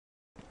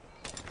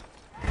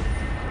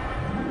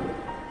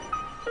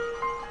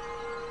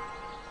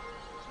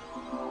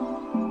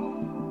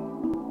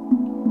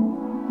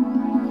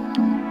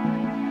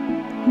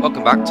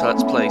Welcome back to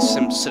Let's Play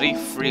Simcity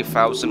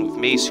 3000 with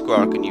me,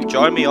 Skwalker, and you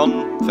join me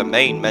on the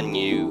main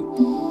menu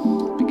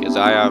because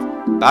I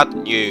have bad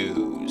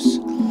news.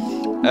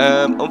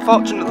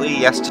 Unfortunately,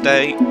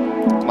 yesterday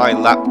my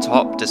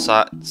laptop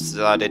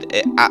decided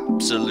it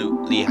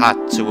absolutely had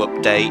to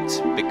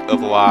update,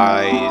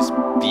 otherwise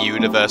the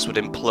universe would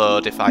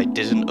implode if I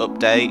didn't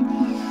update.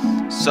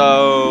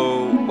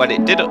 So when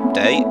it did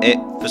update, it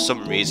for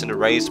some reason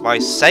erased my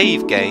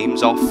save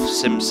games off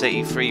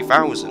Simcity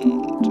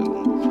 3000.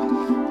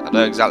 I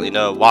don't exactly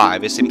know why.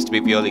 This seems to be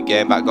the only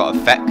game that got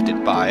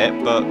affected by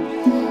it, but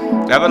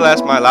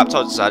nevertheless my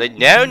laptop decided,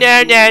 no,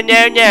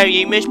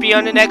 you must be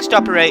on the next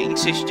operating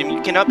system.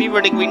 You cannot be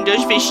running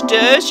Windows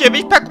Vista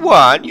Service Pack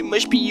 1, you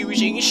must be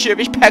using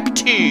Service Pack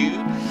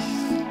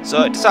 2.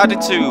 So it decided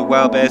to,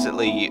 well,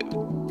 basically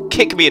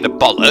kick me in the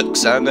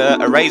bollocks and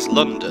erase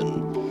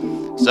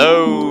London.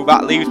 So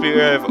that leaves me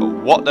with,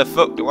 what the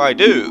fuck do I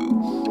do?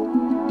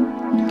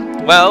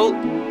 Well,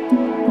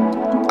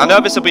 I know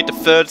this will be the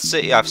third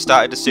city I've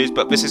started the series,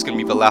 but this is going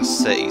to be the last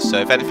city, so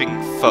if anything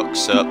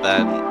fucks up,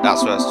 then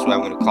that's where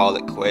I'm going to call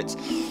it quits.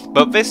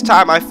 But this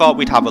time I thought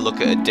we'd have a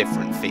look at a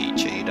different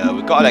feature, you know,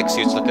 we've got an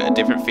excuse to look at a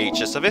different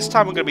feature, so this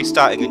time we're going to be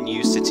starting a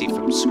new city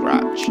from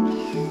scratch.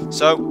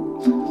 So,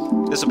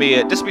 this will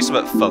be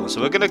something fun,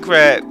 so we're going to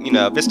create, you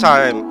know, this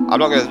time I'm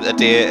not going to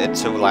adhere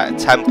to like a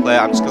template,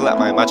 I'm just going to let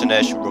my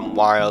imagination run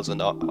wild, and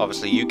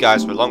obviously you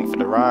guys are along for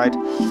the ride,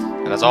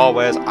 and as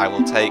always, I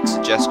will take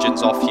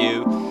suggestions off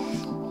you.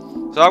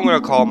 So I'm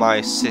going to call my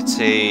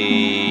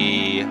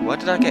city... Where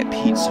did I get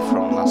pizza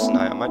from last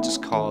night? I might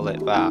just call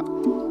it that.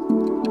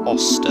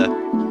 Oster.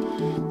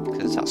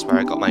 Because that's where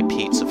I got my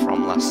pizza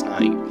from last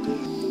night.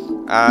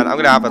 And I'm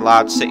going to have a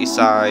large city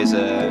size.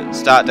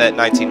 Start date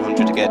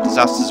 1900 again.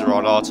 Disasters are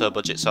on, auto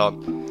budget's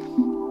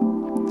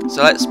on.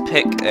 So let's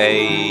pick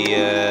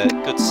a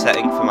good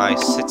setting for my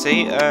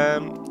city.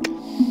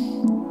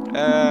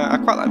 I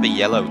quite like the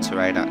yellow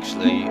terrain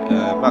actually.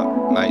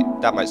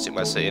 That might suit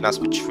my city. And as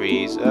for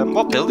trees,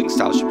 what building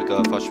style should we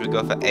go for? Should we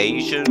go for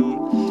Asian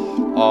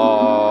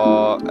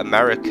or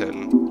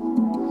American?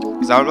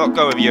 Because I'm not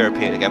going with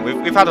European again.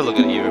 We've had a look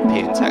at the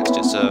European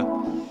texture, so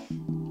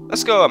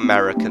let's go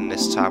American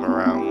this time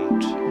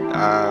around.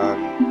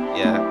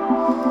 Yeah.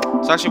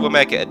 So actually, we'll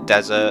make it a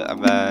desert,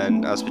 and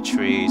then as for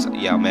trees,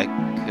 yeah, I'll make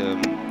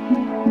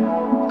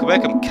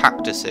make them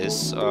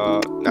cactuses. Now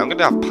I'm going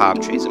to have palm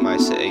trees in my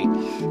city.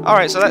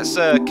 Alright, so let's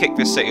kick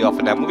this city off,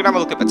 and then we're going to have a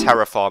look at the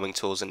terraforming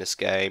tools in this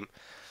game.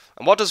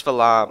 And what does the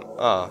llama...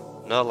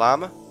 Oh, no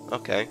llama?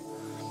 Okay.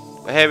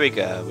 Well, here we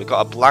go. We've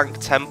got a blank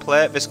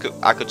template.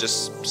 I could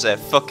just say,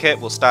 fuck it,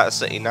 we'll start a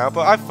city now.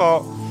 But I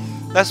thought,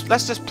 let's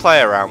just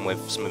play around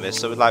with some of this.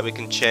 So we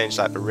can change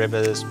like the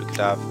rivers. We could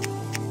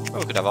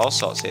have all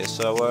sorts here.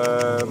 So,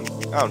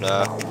 I don't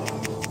know.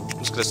 I'm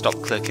just going to stop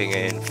clicking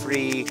in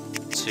 3,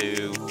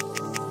 2,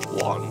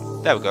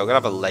 1. There we go. We're gonna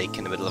have a lake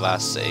in the middle of our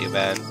city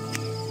then.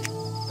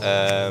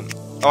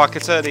 Oh, I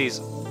could turn these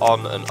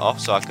on and off,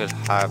 so I could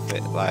have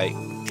it like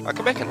I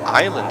could make an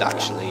island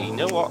actually. You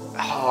know what?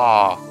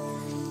 Oh,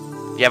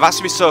 yeah, that's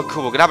gonna be so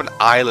cool. We're gonna have an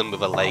island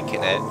with a lake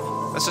in it.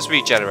 Let's just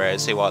regenerate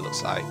and see what it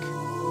looks like.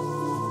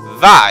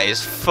 That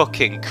is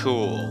fucking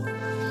cool.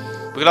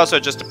 We can also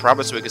adjust the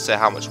parameters so we can say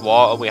how much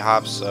water we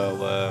have. So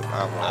I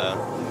don't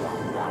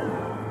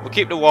know. We'll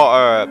keep the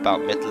water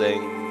about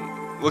middling.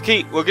 I'm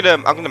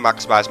gonna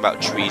maximise the amount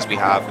of trees we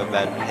have, and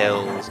then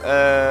hills.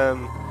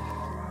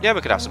 Yeah, we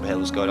could have some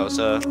hills going on.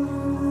 So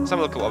let's have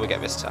a look at what we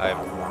get this time.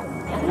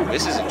 Ooh,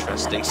 this is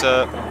interesting.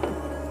 So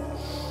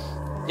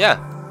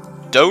yeah,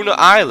 Doughnut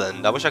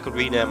Island. I wish I could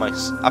rename my.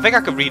 I think I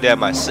could rename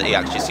my city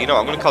actually. So you know what?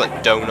 I'm gonna call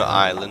it Doughnut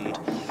Island.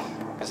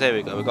 Because there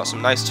we go. We've got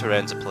some nice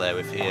terrain to play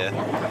with here.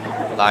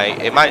 Like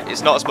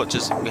it's not as much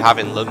as we have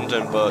in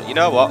London, but you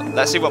know what?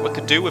 Let's see what we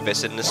could do with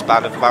this in the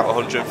span of about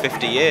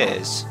 150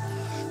 years.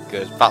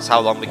 Because that's how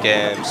long the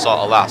game sort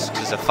of lasts,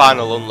 because the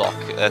final unlock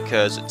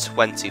occurs at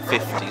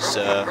 2050,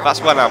 so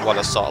that's when I want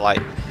to sort of like,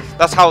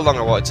 that's how long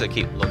I wanted to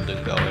keep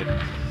London going.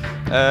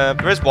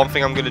 There is one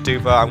thing I'm going to do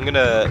though. I'm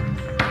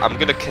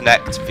gonna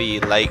connect the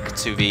lake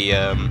to the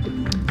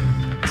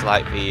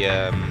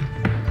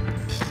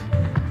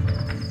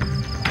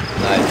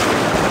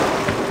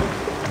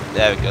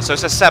there we go. So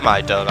it's a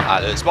semi-donut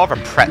island. It's more of a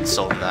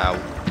pretzel now,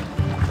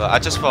 but I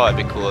just thought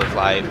it'd be cool if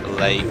like the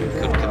lake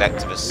could connect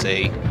to the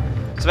sea.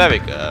 So there we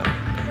go.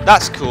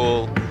 That's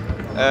cool.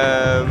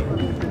 I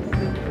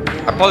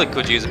probably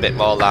could use a bit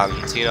more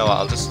land. You know what?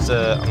 I'm just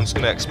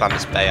going to expand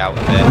this bay out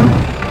a bit.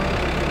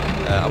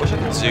 I wish I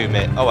could zoom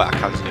in. Oh wait, I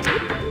can zoom in.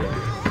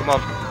 Come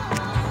on.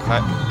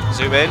 Right,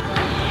 zoom in.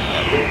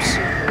 Oops.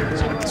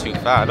 Zoom too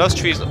far. Those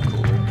trees look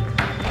cool.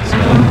 So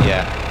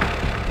yeah.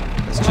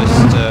 Let's just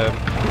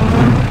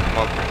come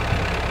on.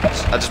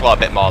 I just want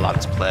a bit more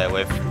land to play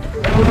with.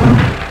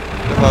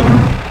 Come on.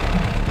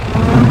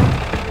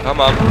 Come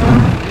on.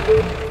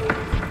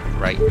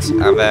 Right,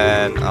 and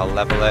then I'll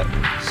level it,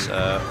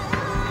 so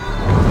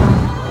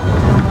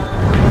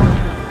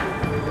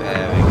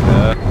there we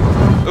go.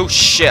 Oh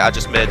shit, I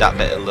just made that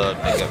bit a load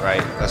bigger,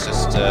 right, let's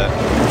just there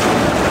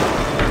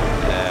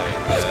we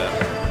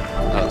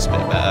go. looks a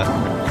bit better.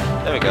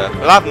 There we go.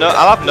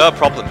 I'll have no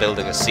problem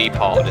building a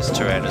seaport on this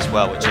terrain as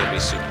well, which will be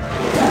super cool.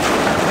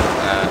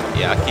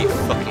 Yeah, I keep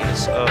fucking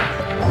this up.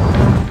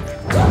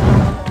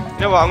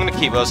 You know what? I'm gonna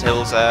keep those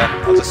hills there.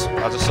 I'll just sort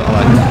of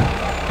like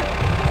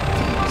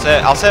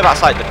I'll say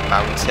that's like the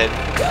mountain.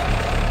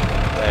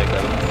 There you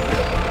go.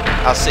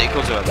 Our city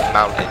comes with a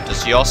mountain.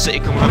 Does your city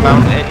come with a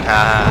mountain?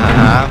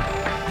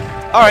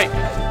 Alright.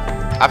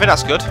 I think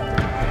that's good.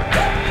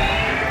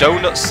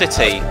 Doughnut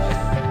City.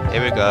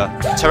 Here we go.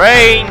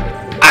 Terrain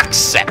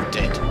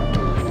accepted.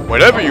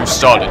 Whenever you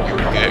start a new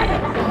game,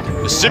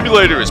 the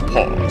simulator is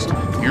paused.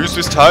 Use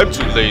this time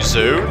to lay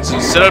zones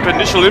and set up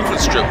initial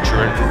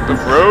infrastructure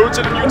of roads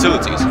and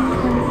utilities.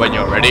 When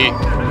you're ready,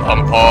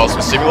 unpause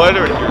the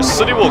simulator and your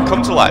city will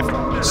come to life,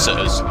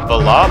 says the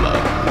llama.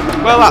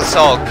 Well, that's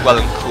all well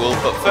and cool,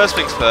 but first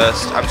things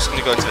first, I'm just going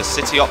to go into the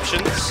city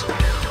options.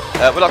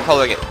 We're not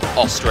calling it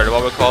Oster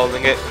anymore, we're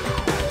calling it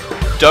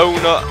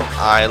Doughnut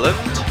Island.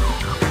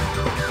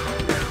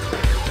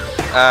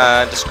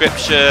 And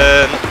description.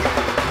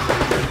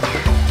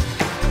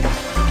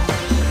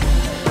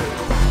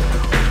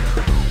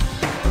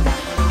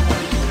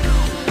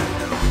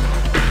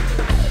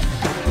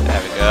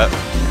 There we go.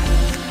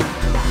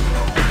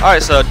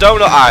 Alright, so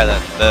Doughnut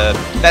Island, the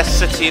best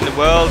city in the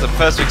world, and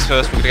first things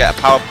first, we're gonna get a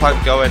power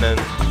plant going, and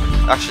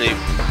actually,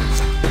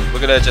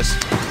 we're gonna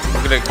just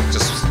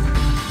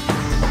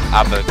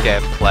have a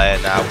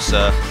gameplay now.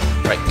 So,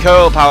 right,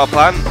 coal power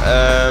plant.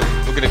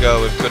 We're gonna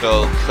go with good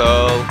old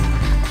coal.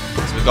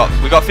 So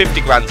we got 50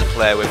 grand to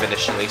play with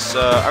initially,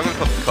 so I'm gonna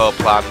put the coal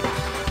plant.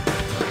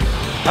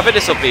 I think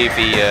this will be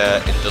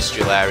the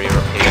industrial area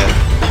up here.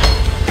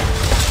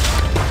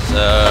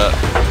 So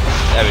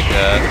there we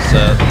go. So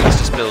let's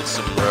just build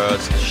some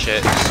roads and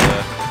shit.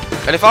 So,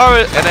 and if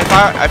I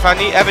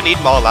ever need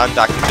more land,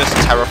 I can just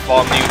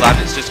terraform new land.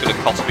 It's just gonna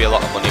cost me a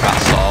lot of money.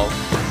 That's all.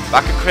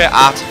 But I can create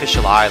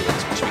artificial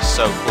islands, which would be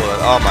so cool.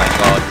 And, oh my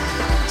god.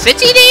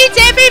 City needs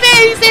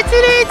everything! City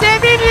needs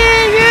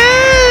everything!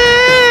 Yeah!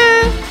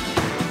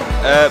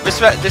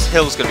 This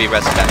hill's going to be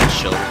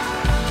residential.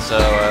 So,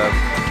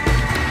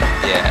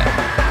 yeah.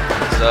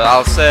 So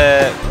I'll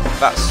say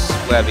that's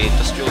where the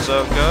industrial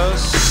zone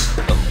goes.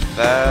 Up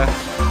there.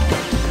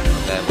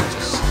 And then we'll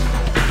just...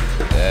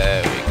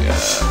 There we go.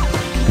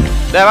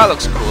 There, that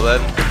looks cool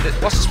then.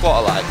 What's this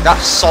water like?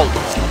 That's salt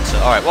water.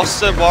 Alright, what's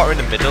the water in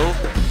the middle?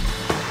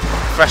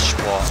 Fresh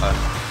water.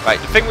 Right,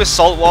 the thing with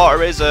salt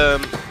water is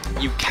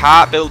you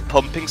can't build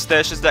pumping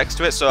stations next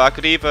to it, so I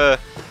could either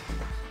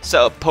set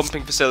up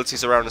pumping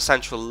facilities around a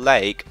central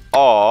lake,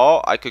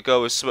 or I could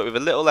go with something with a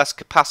little less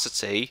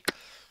capacity,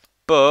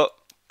 but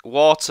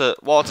water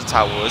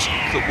towers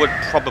would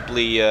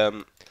probably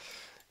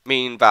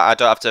mean that I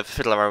don't have to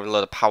fiddle around with a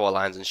lot of power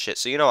lines and shit.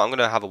 So you know what, I'm going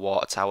to have a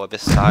water tower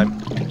this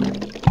time.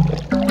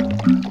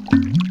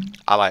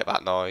 I like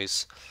that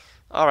noise.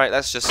 Alright,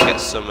 let's just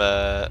get some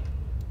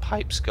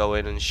pipes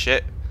going and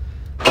shit.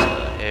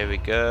 So here we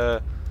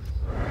go.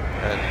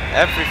 And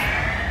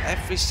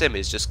every sim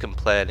is just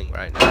complaining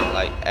right now.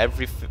 Like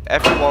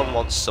everyone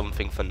wants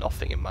something for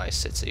nothing in my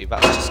city.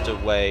 That's just the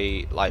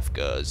way life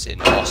goes in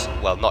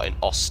well, not in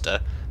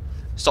Oster.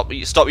 Stop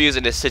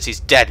using this city's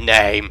dead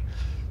name.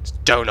 It's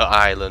Doughnut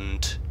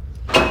Island.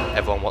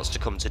 Everyone wants to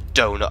come to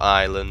Doughnut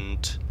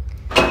Island.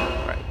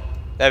 Right,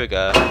 there we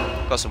go.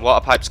 Got some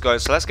water pipes going.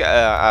 So let's get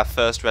our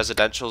first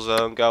residential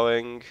zone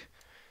going.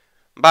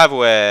 And by the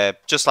way,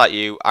 just like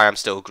you, I am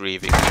still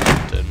grieving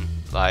London.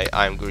 Like,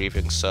 I am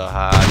grieving so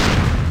hard.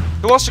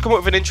 Who wants to come up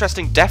with an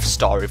interesting death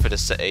story for the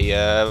city?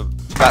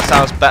 That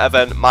sounds better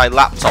than my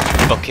laptop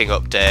fucking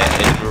update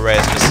and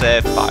erase the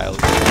save file.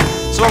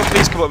 Someone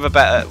please come up with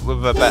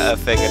a better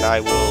thing, and I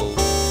will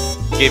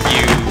give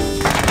you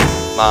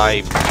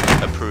my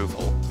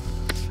approval.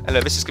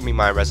 Anyway, this is gonna be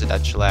my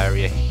residential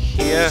area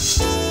here.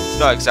 It's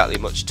not exactly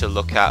much to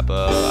look at,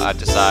 but I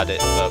decided.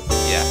 But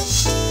yeah,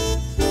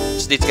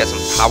 just need to get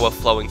some power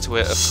flowing to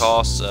it, of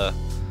course.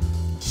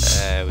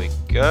 There we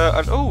go,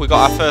 and oh, we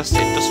got our first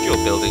industrial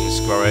buildings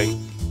growing.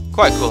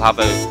 Quite cool have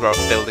a growth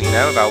building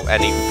now without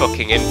any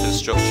fucking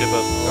infrastructure,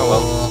 but oh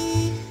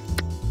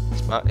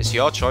well. It's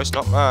your choice,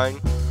 not mine.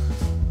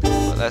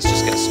 But let's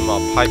just get some more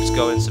pipes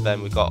going, so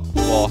then we got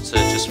water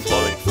just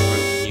flowing through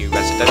the new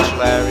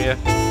residential area.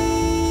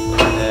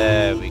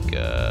 There we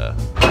go.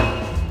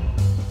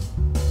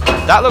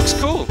 That looks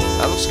cool.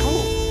 That looks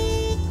cool.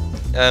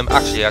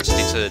 Actually, I just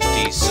need to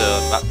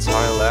de-zone that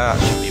tile there. That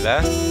should be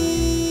there.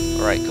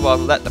 Alright, come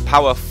on, let the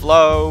power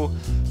flow.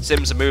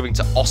 Sims are moving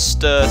to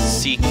Oster,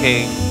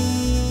 seeking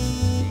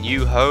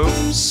new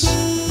homes.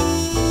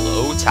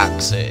 Low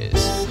taxes.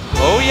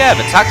 Oh yeah,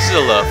 the taxes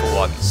are low for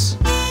once.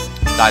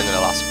 That ain't gonna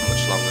last for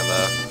much longer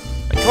though.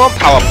 Right, come on,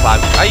 power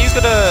plant. Are you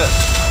gonna...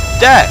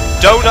 There!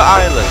 Doughnut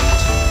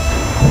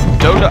Island.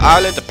 Doughnut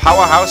Island, a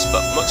powerhouse,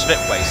 but much of it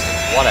wasted.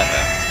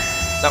 Whatever.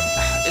 Now,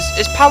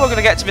 is power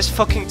gonna get to this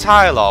fucking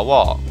tile or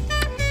what?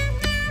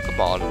 Come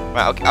on.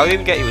 Right, I'll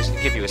even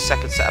give you a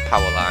second set of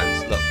power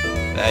lines. Look,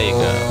 there you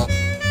go.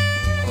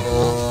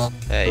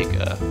 There you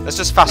go. Let's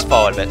just fast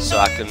forward a bit so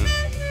I can...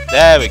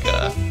 There we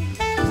go.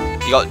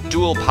 You got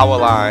dual power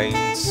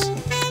lines,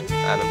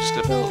 and I'm just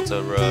gonna build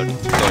a road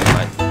going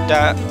like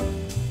that.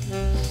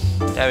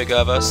 There we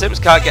go. But Sims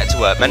can't get to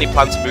work. Many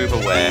plan to move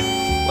away.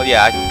 Well,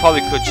 yeah, I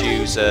probably could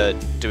use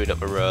doing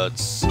up the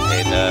roads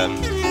in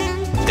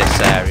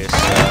this area.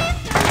 So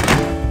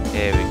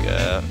here we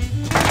go.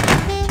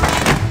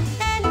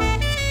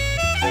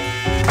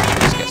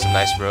 Just get some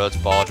nice roads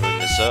bordering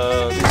the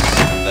zones,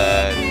 and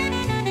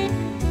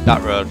then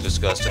that road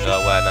just goes to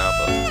nowhere now.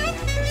 But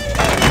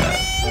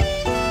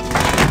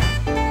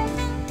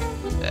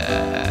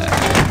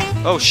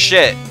oh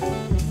shit!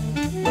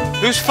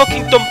 Who's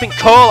fucking dumping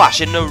coal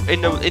ash in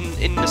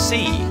the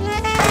sea?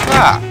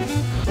 Ah.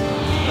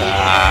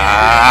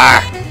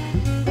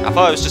 I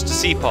thought it was just a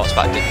seaport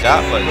that did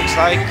that, but it looks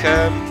like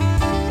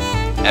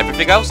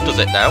everything else does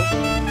it now.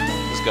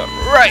 Let's go.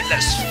 Right,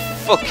 let's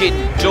fucking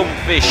dump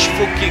this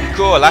fucking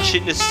coal ash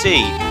in the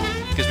sea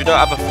because we don't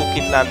have a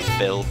fucking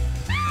landfill.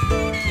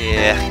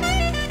 Yeah.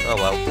 Oh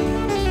well.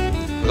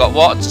 We've got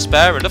water to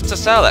spare, enough to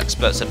sell,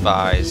 experts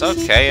advise.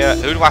 Okay,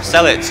 who do I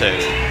sell it to?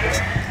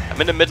 I'm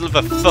in the middle of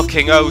a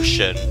fucking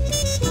ocean.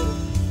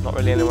 Not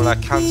really anyone I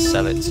can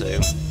sell it to.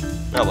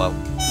 Oh well.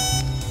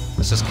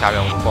 Let's just carry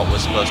on with what we're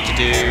supposed to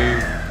do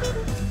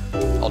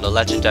on the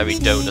legendary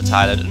Doughnut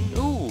Island.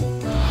 Ooh!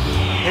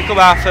 Here come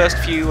our first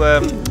few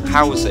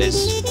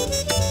houses.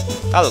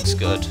 That looks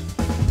good.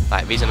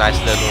 Like, these are nice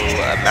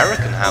little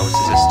American houses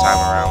this time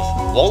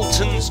around.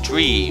 Walton's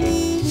dream.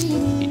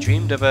 He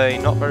dreamed of a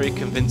not very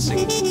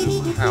convincing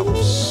blue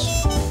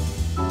house.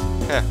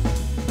 Huh.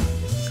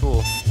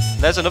 Cool.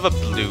 And there's another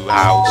blue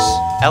house.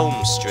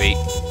 Elm Street.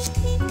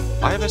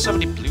 Why are there so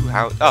many blue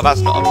houses? Oh,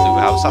 that's not a blue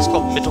house. That's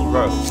called Middle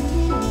Road.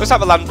 Looks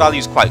like the land value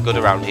is quite good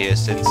around here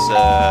since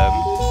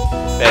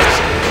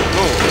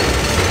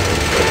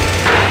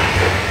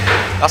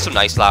that's some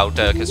nice loud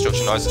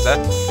construction noises there.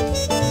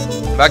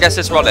 But I guess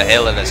it's on a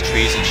hill and there's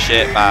trees and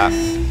shit, but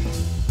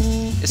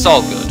it's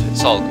all good.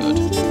 It's all good.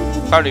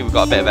 Apparently we've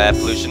got a bit of air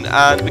pollution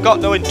and we've got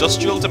no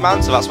industrial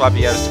demand, so that's why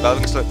the air is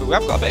developing slowly. But we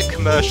have got a bit of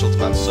commercial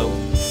demand, so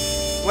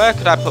where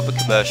could I put the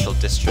commercial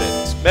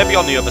district? Maybe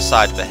on the other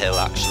side of the hill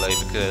actually,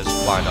 because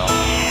why not?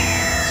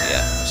 So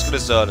yeah, I'm just gonna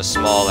zone a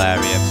small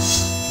area.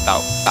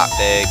 About that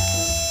big.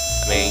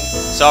 I mean,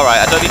 it's alright,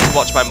 I don't need to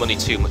watch my money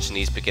too much in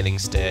these beginning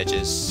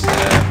stages.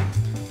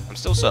 I'm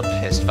still so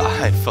pissed that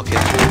I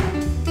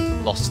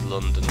fucking lost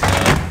London.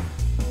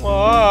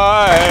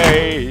 Why?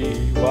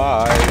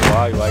 Right,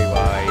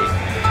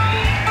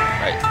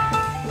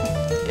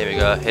 here we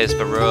go, here's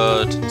the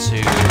road to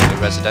the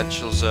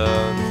residential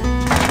zone.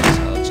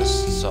 So I'll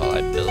just sort of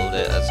like build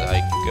it as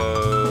I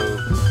go.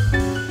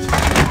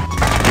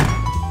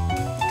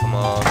 Come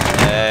on,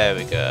 there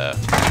we go.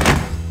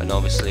 And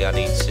obviously I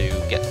need to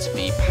get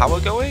the power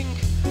going.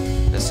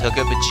 Let's hook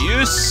up the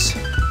juice.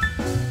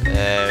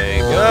 There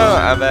we go.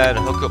 And then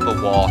hook up the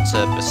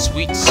water. The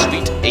sweet,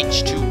 sweet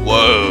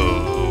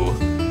H2O.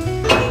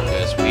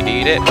 Because we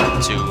need it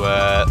to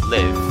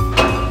live,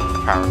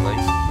 apparently.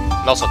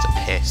 And also to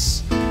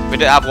piss. If we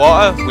didn't have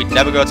water, we'd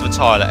never go to the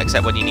toilet,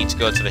 except when you need to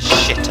go to the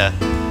shitter.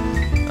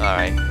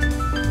 Alright.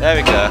 There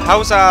we go.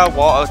 How's our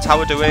water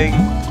tower doing?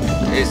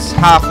 It's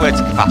halfway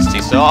to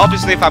capacity. So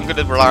obviously if I'm going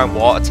to rely on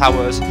water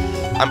towers,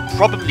 I'm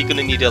probably going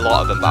to need a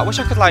lot of them, but I wish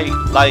I could like,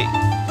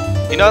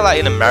 you know, like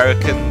in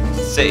American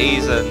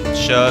cities and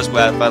shows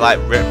where they like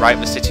write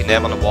the city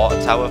name on a water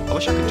tower. I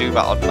wish I could do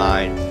that on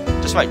mine.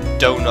 Just write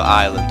Doughnut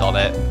Island on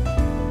it.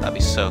 That'd be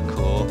so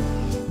cool.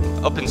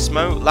 Up in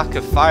smoke, lack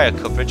of fire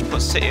coverage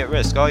puts city at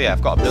risk. Oh yeah,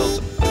 I've got to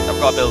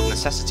build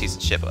necessities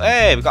and shit. But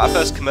hey, we've got our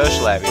first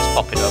commercial areas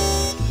popping up.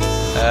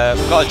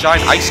 We've got a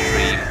giant ice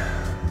cream.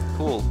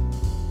 Cool.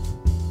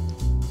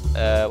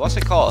 What's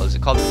it called? Is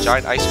it called a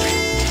giant ice cream?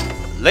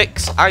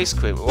 Lick's ice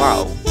cream.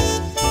 Wow.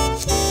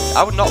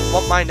 I would not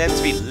want my name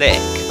to be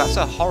Lick. That's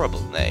a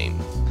horrible name.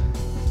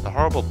 A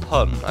horrible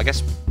pun. I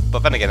guess.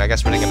 But then again, I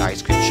guess running an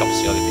ice cream shop's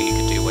the only thing you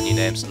can do when your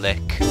name's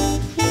Lick.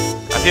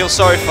 I feel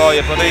sorry for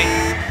you, buddy.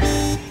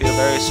 I feel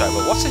very sorry.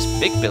 But what's this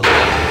big building?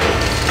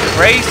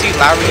 Crazy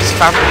Larry's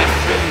Family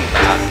Food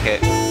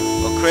Market.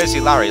 Well, Crazy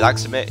Larry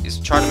likes is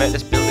trying to make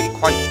this building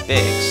quite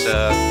big,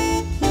 so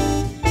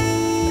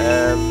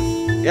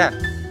yeah,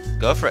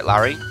 go for it,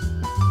 Larry.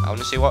 I want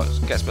to see what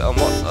gets built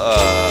on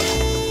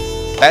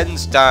what.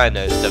 Ben's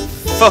Diners, the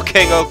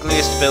fucking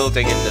ugliest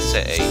building in the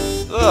city.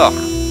 Ugh,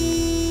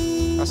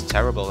 that's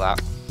terrible.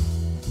 That.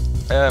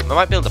 I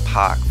might build a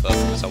park though,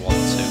 because I want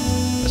to.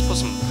 Let's put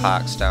some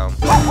parks down.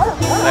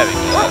 There we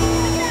go.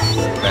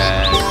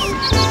 Then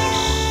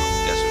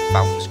get some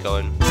fountains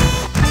going.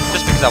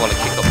 Just because I want to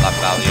kick up that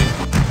value.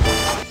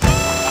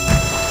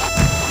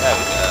 There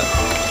we go.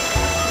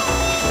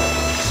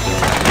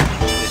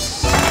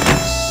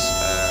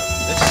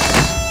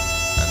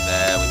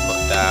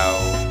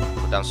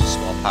 Down some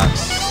small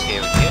parks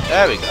here and here.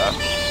 There we go.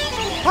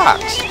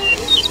 Parks.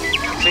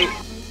 See,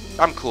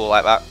 I'm cool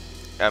like that.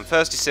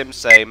 Thirsty Sims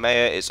say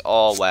Mayor is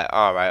all wet.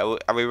 Alright,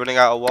 are we running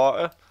out of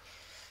water?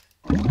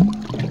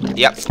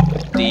 Yep.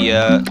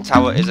 The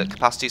tower is at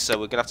capacity, so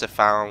we're gonna have to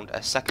find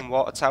a second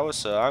water tower.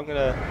 So I'm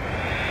gonna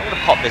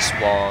pop this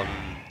one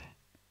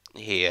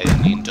here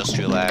in the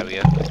industrial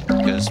area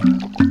because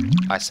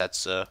I said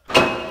so.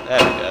 There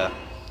we go.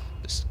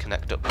 Just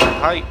connect up the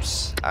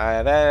pipes,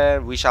 and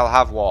then we shall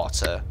have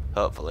water,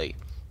 hopefully.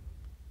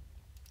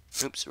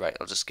 Oops, right,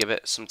 I'll just give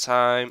it some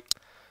time.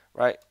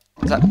 Right,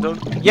 is that done?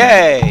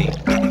 Yay!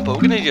 But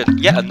we're going to need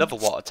yet another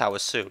water tower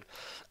soon.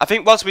 I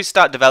think once we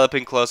start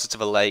developing closer to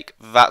the lake,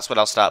 that's when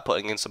I'll start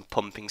putting in some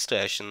pumping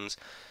stations.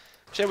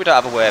 Sure, we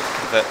don't have a way of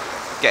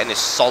getting this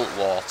salt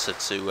water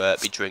to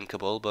be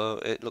drinkable,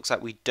 but it looks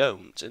like we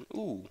don't. And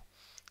ooh,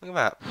 look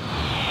at that.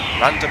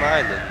 Random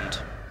island.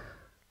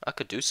 I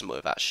could do some more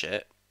of that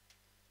shit.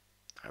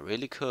 I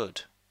really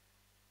could.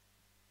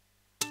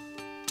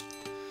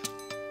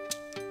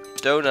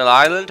 Doughnut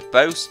Island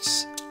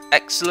boasts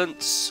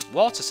excellent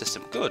water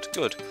system. Good,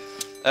 good.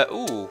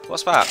 Ooh,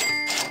 what's that?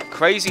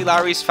 Crazy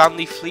Larry's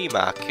Family Flea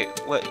Market.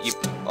 What,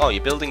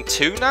 you're building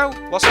 2 now?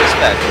 What's this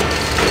then?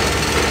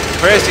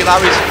 Crazy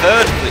Larry's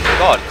third flea...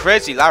 God,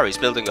 Crazy Larry's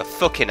building a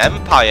fucking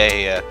empire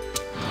here.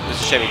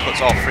 It's a shame he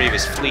puts all 3 of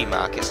his flea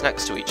markets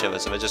next to each other,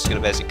 so they're just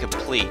going to basically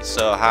complete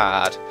so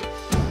hard.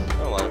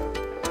 Oh well.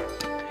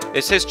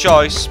 It's his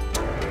choice.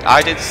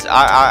 It's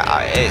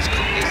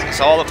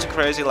all up to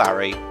Crazy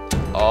Larry.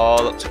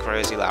 All up to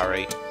Crazy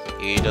Larry.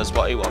 He does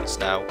what he wants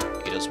now.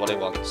 He does what he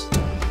wants.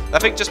 I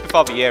think just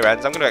before the year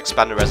ends, I'm going to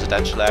expand the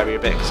residential area a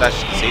bit, because as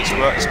you can see,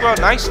 it's grown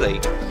nicely.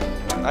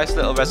 Nice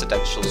little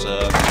residential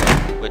zone,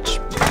 which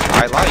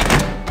I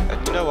like.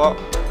 And you know what?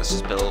 Let's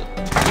just build...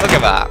 Look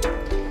at that.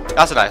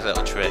 That's a nice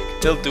little trick.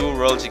 Build dual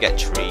roads, you get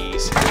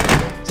trees.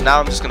 So now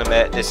I'm just going to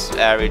make this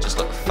area just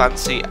look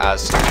fancy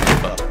as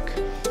fuck.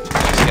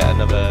 Let's get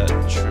another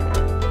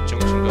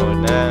junction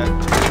going there.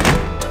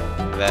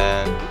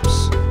 Then,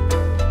 oops.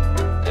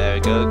 There we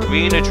go.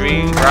 Green a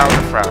dream, brown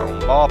a frown.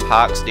 More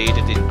parks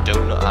needed in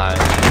Doughnut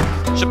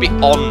Island. Should be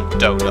on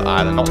Doughnut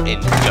Island, not in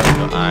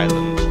Doughnut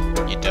Island.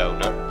 You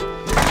donut.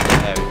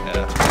 There we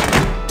go.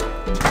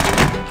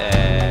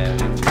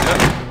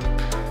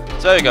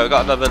 So there we go. We've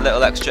got another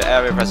little extra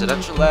area of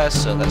residential there.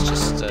 So let's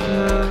just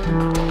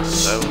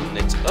zone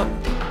it up.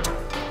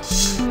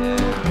 There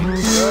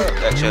we go.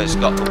 Actually, it's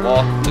got the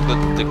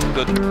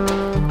good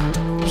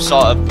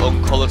sort of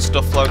uncoloured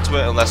stuff flowing to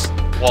it, unless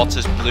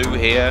water's blue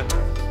here.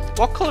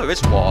 What colour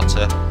is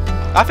water?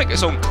 I think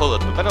it's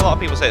uncoloured, but then a lot of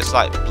people say it's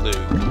like blue.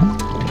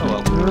 Oh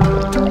well.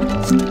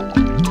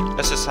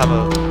 Let's just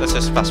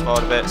fast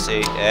forward a bit,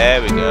 see.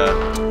 There we go.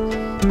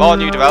 More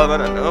new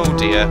development, and oh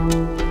dear.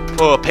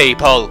 Poor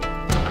people.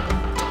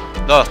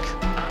 Look.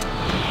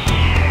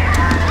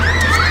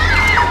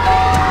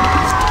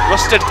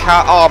 Rusted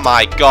cat. Oh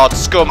my god,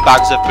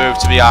 scumbags have moved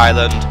to the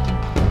island.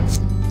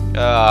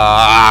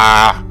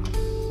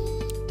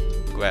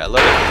 Great, I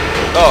love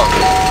it. Oh.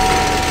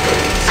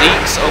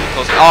 Zeke's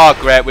uncles. Oh,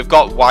 great. We've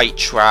got white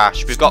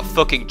trash. We've got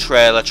fucking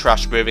trailer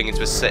trash moving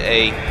into a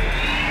city.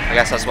 I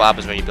guess that's what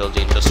happens when you build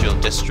the industrial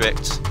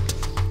district.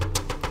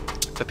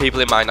 The people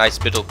in my nice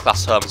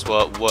middle-class homes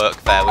won't work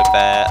there with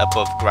their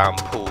above-ground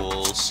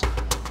pools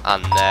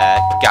and their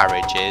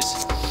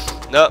garages.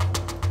 Nope.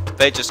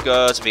 They just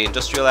go to the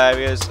industrial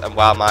areas, and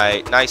while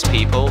my nice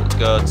people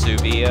go to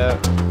the,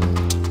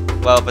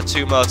 well, the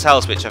 2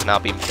 motels which have now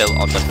been built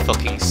on the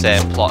fucking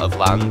same plot of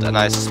land, and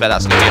I suspect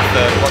that's going to be a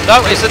 3rd one.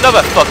 No, it's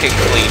another fucking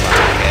flea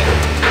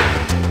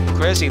market.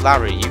 Crazy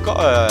Larry, you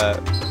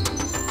gotta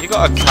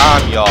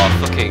calm your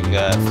fucking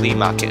flea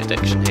market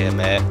addiction here,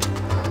 mate.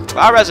 But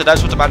our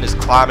residential demand is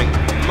climbing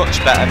much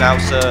better now,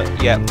 so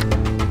yeah.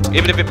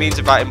 Even if it means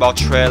inviting more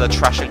trailer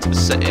trash into the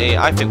city,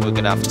 I think we're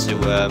gonna have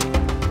to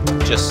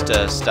just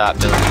start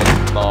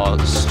building more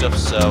stuff.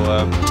 So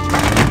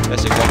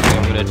basically, one thing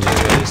I'm gonna do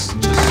is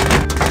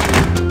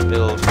just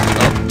build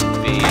up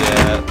the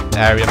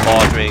area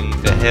bordering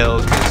the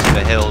hill, because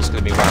the hill's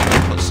going to be where I'm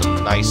going to put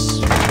some nice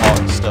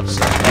important stuff,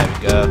 so there we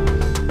go.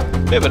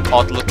 Bit of an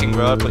odd looking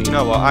road, but you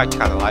know what, I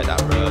kind of like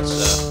that road,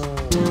 so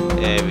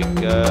there we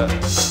go.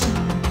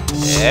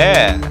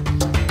 Yeah!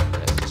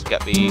 Let's just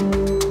get the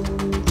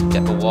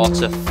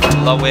water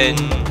flowing.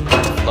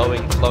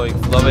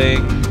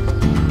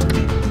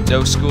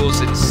 No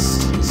schools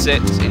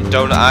in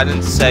Doughnut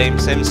Island, same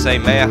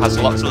mayor has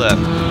a lot to learn.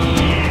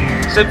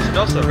 Simpson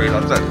also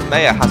realised that the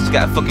mayor has to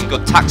get a fucking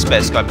good tax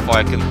base going before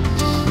I can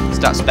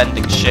start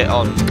spending shit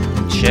on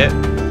shit.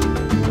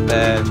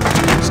 Then I'm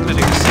just gonna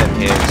do the same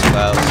here as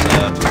well, so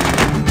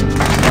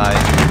it's like,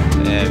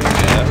 there we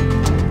go.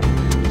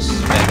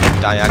 Just make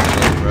a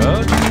diagonal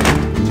road.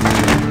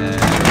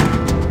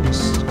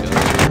 Just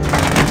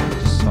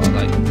sort of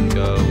like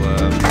go,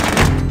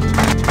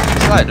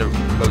 it's like the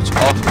most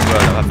awful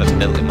road I've ever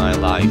built in my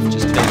life,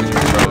 just building a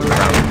road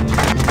around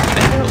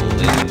the hill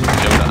in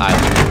Doughnut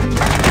Island.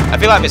 I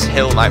feel like this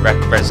hill might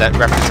represent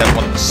one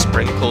of the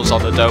sprinkles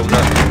on the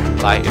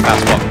donut, like if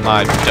that's what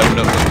my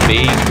donut would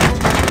be.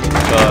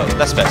 But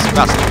let's face it,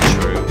 that's not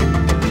true.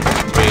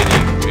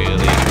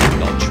 Really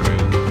not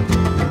true.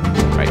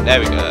 Right, there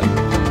we go.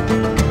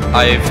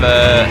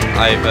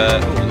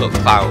 Ooh, look,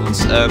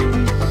 clouds.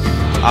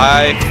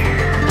 I've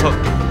put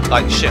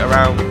like shit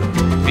around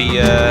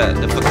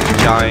the fucking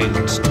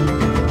giant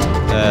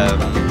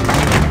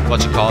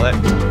what you call it,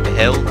 a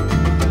hill.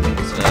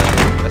 So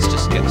let's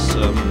just get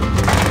some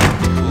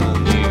cool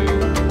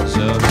new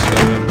zones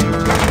going.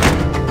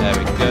 There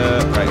we go.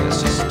 Right,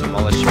 let's just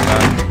demolish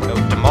that.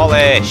 Oh,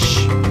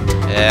 demolish!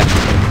 Yeah.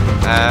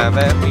 And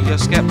then we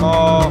just get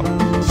more.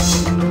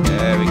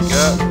 There we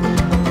go.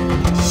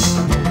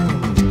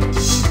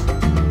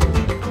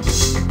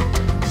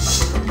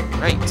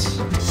 Right.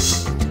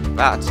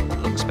 That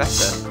looks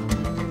better.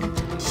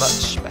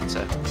 Much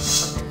better.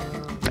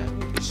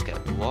 Just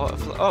get the water.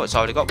 Oh, it's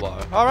already got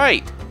water.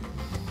 Alright.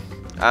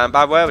 And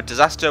by the way,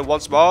 disaster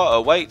once more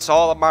awaits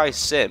all of my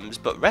Sims,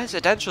 but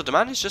residential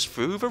demand is just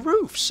through the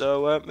roof.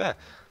 So, yeah.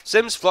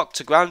 Sims flock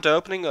to grand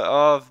opening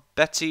of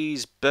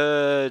Betty's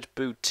Bird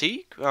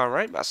Boutique.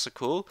 Alright, that's so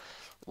cool.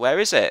 Where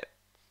is it?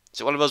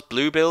 Is it one of those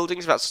blue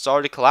buildings that's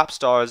already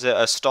collapsed, or is it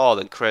a stall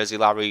in Crazy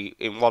Larry,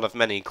 in one of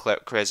many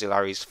Crazy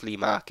Larry's flea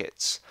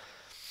markets?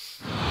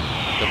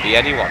 Could be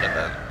any one of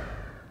them.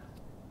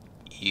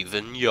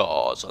 Even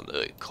yours on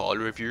the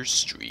corner of your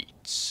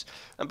streets.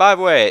 And by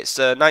the way, it's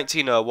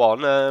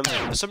 1901.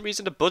 For some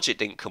reason the budget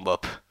didn't come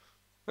up.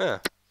 Yeah.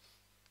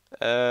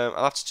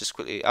 I'll have to just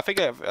quickly... I think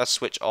I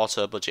switch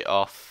auto budget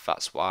off,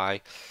 that's why.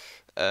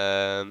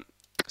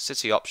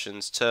 City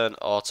options, turn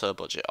auto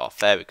budget off.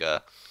 There we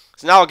go.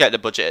 So now I'll get the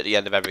budget at the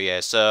end of every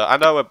year. So I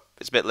know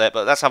it's a bit late,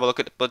 but let's have a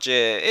look at the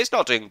budget. It's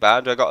not doing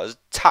bad. I've got a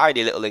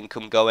tiny little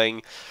income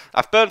going.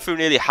 I've burned through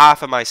nearly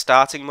half of my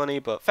starting money,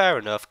 but fair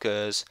enough,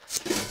 because,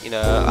 you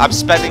know, I'm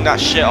spending that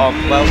shit on,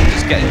 well,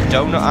 just getting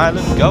Doughnut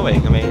Island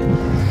going. I mean,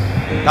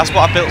 that's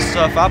what I've built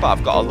so far, but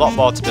I've got a lot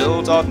more to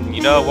build on.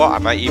 You know what? I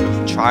might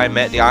even try and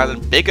make the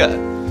island bigger.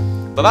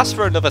 But that's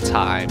for another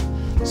time.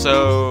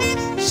 So,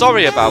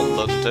 sorry about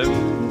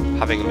London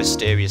having a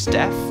mysterious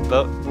death,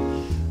 but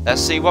let's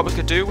see what we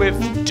could do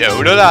with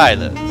Doughnut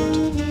Island.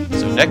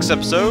 So next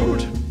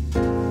episode,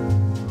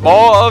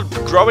 more of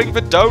growing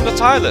the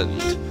Doughnut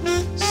Island.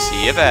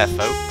 See you there,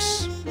 folks.